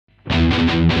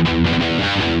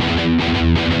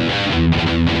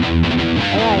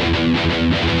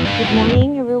Good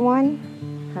morning, everyone.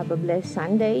 Have a blessed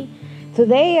Sunday.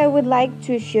 Today I would like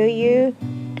to show you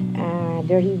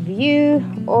the review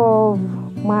of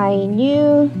my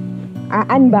new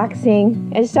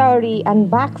unboxing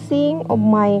of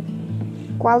my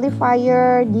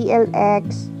Qualifier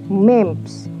DLX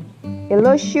MIMPS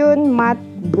Illusion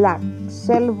Matte Black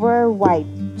Silver White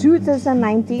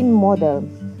 2019 model.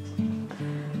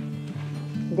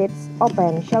 Let's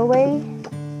open, shall we?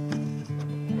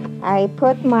 I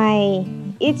put my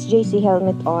HJC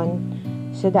helmet on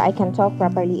so that I can talk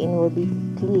properly and will be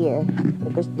clear,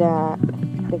 because the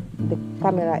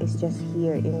camera is just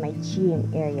here in my chin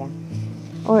area.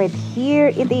 Alright, here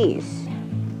it is.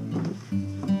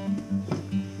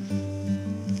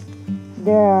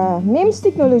 The MIMPS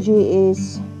technology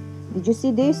is, did you see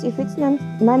this? If it's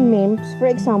non-MIMPS, for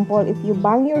example, if you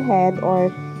bang your head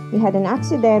or you had an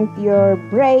accident, your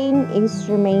brain is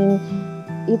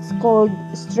it's called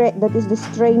that is the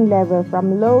strain level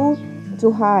from low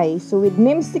to high. So with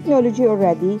MIMPS technology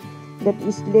already, that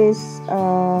is less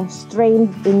strained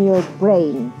in your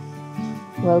brain.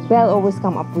 Well, Bell always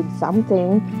come up with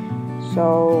something.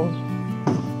 So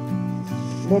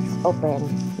let's open.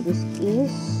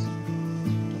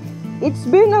 It's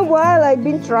been a while. I've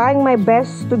been trying my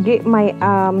best to get my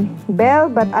Bell,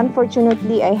 but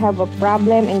unfortunately I have a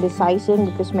problem in the sizing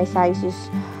because my size is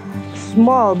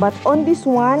small. But on this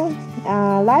one,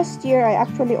 last year I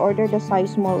actually ordered a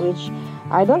size small, which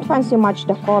I don't fancy much.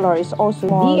 The color is also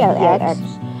DLX,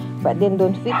 but then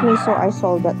don't fit me, so I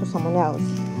sold that to someone else.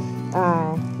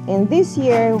 And this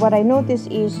year, what I noticed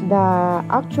is the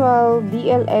actual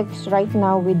DLX right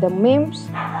now with the MIMPS,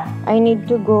 I need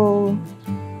to go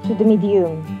to the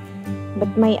medium.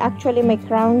 But my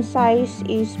crown size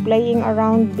is playing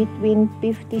around between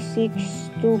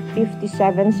 56 to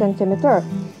 57 centimeter.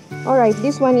 Alright,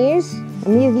 this one is a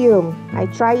medium. I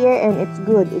try it and it's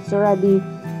good. It's already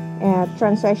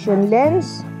transition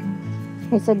lens.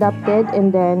 It's adapted,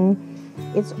 and then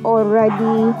it's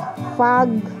already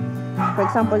fog. For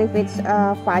example, if it's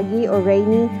foggy or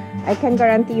rainy, I can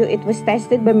guarantee you it was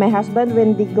tested by my husband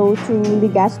when they go to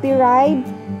Legazpi ride.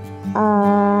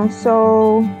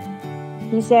 So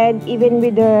he said even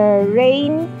with the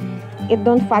rain, it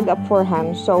don't fog up for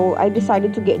him. So I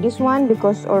decided to get this one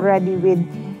because already with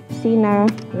Sina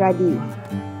ready.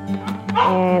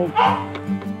 And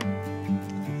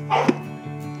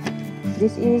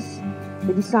this is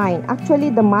the design. Actually,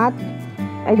 the matte,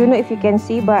 I don't know if you can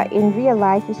see, but in real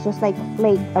life it's just like a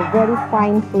flake, a very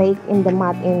fine flake in the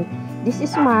matte. And this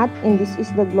is matte and this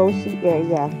is the glossy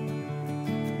area.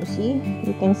 You see,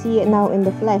 you can see it now in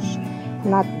the flesh,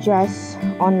 not just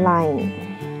online.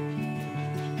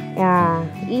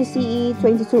 ECE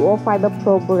 2205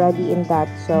 probe already in that.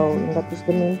 So that is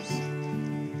the MIMPS.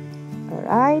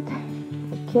 Alright,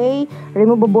 okay,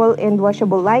 removable and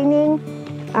washable lining.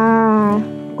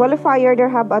 Qualifier, there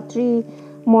have a 3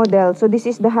 model. So this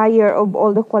is the higher of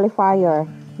all the Qualifier.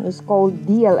 It's called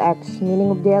DLX. Meaning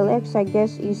of DLX, I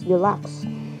guess, is deluxe.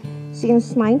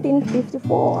 Since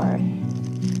 1954.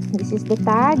 This is the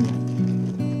tag.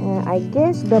 I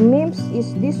guess the MIMPS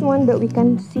is this one that we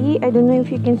can see. I don't know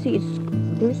if you can see.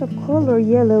 There's a color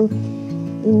yellow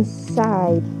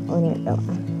inside on it.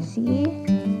 See?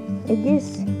 I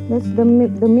guess that's the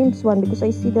MIMPS one, because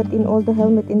I see that in all the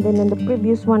helmet, and then in the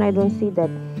previous one I don't see that.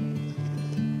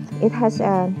 It has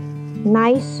a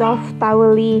nice soft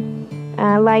towely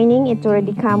lining. It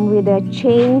already come with a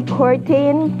chain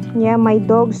curtain. Yeah, my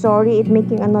dog, sorry, it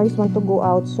making a noise, want to go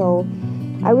out. So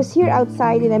I was here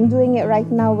outside and I'm doing it right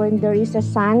now when there is a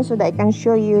sun, so that I can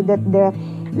show you that the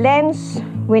lens,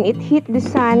 when it hit the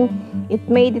sun, it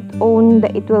made it own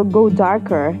that it will go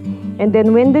darker, and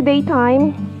then when the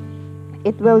daytime,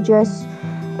 it will just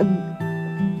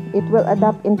it will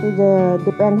adapt into the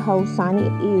depend how sunny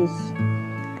it is.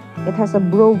 It has a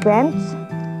brow vent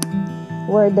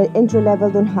where the entry level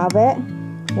don't have it,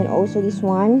 and also this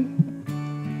one,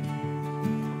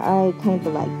 I kind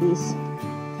of like this.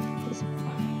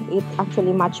 It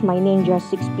actually matched my Ninja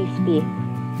 650,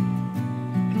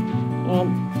 and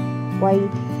why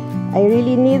I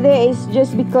really need it is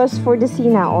just because for the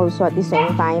Sina also at the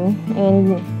same time,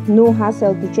 and no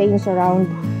hassle to change around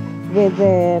with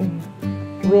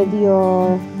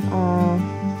your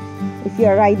if you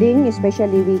are riding,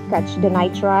 especially we catch the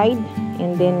night ride,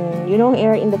 and then you know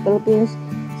here in the Philippines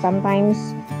sometimes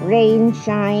rain,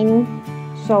 shine,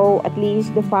 so at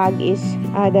least the fog is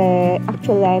the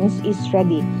actual lens is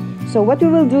ready. So what we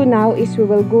will do now is we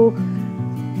will go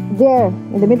there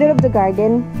in the middle of the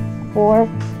garden for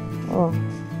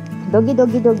doggy.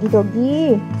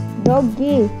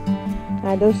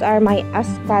 Those are my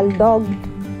Askal dog.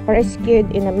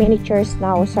 rescued in a miniature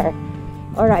schnauzer.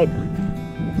 Alright,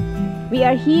 we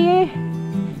are here.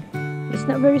 It's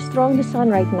not very strong, the sun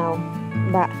right now,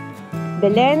 but the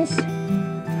lens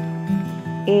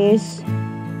is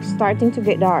starting to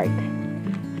get dark.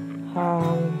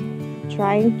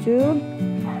 Trying to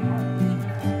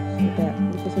see that,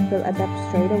 because it will adapt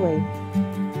straight away.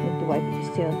 Need to wipe it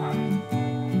still.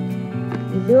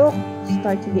 Look,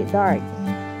 start to get dark.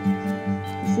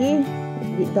 See,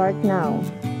 it get dark now.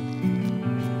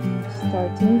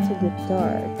 Starting to get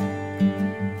dark.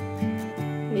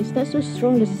 It's not so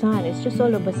strong, the sun. It's just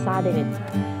all of a sudden it,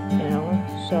 you know.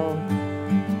 So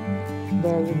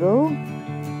there you go.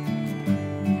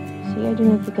 See, I don't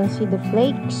know if you can see the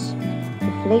flakes.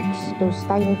 The flakes, those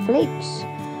tiny flakes.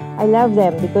 I love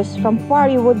them because from far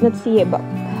you would not see it, but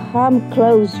come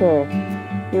closer,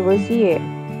 you will see it.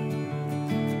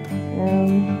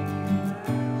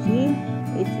 See,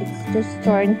 it's just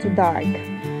starting to dark.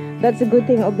 That's a good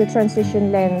thing of the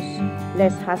transition lens.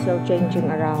 Less hassle changing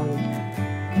around.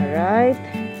 Alright,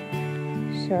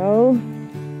 so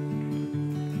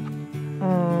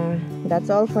that's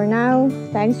all for now.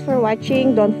 Thanks for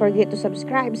watching. Don't forget to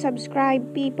subscribe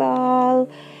people.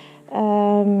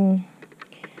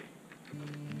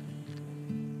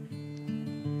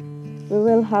 We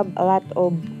will have a lot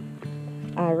of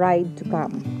ride to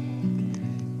come.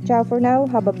 Ciao for now.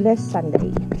 Have a blessed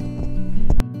Sunday.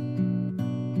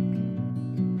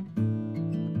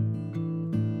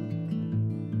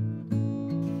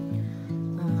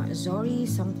 Sorry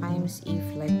sometimes if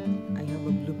like I have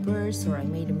a bloopers or I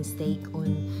made a mistake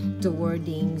on the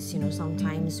wordings. You know,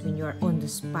 sometimes when you're on the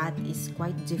spot, it's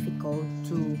quite difficult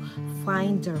to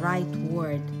find the right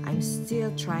word. I'm still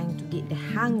trying to get the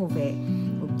hang of it,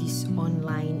 of this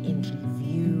online and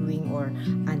reviewing or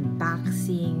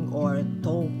unboxing or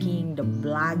talking, the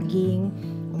blogging.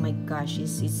 Oh my gosh,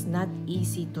 it's not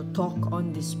easy to talk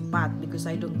on the spot because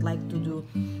I don't like to do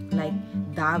like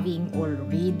diving or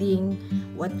reading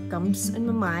what comes in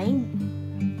my mind.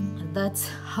 That's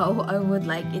how I would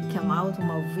like it come out of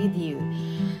my video.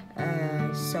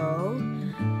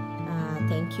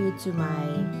 Thank you to my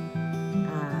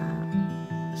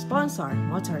sponsor,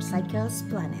 Motorcycles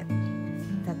Planet.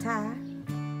 Ta-ta!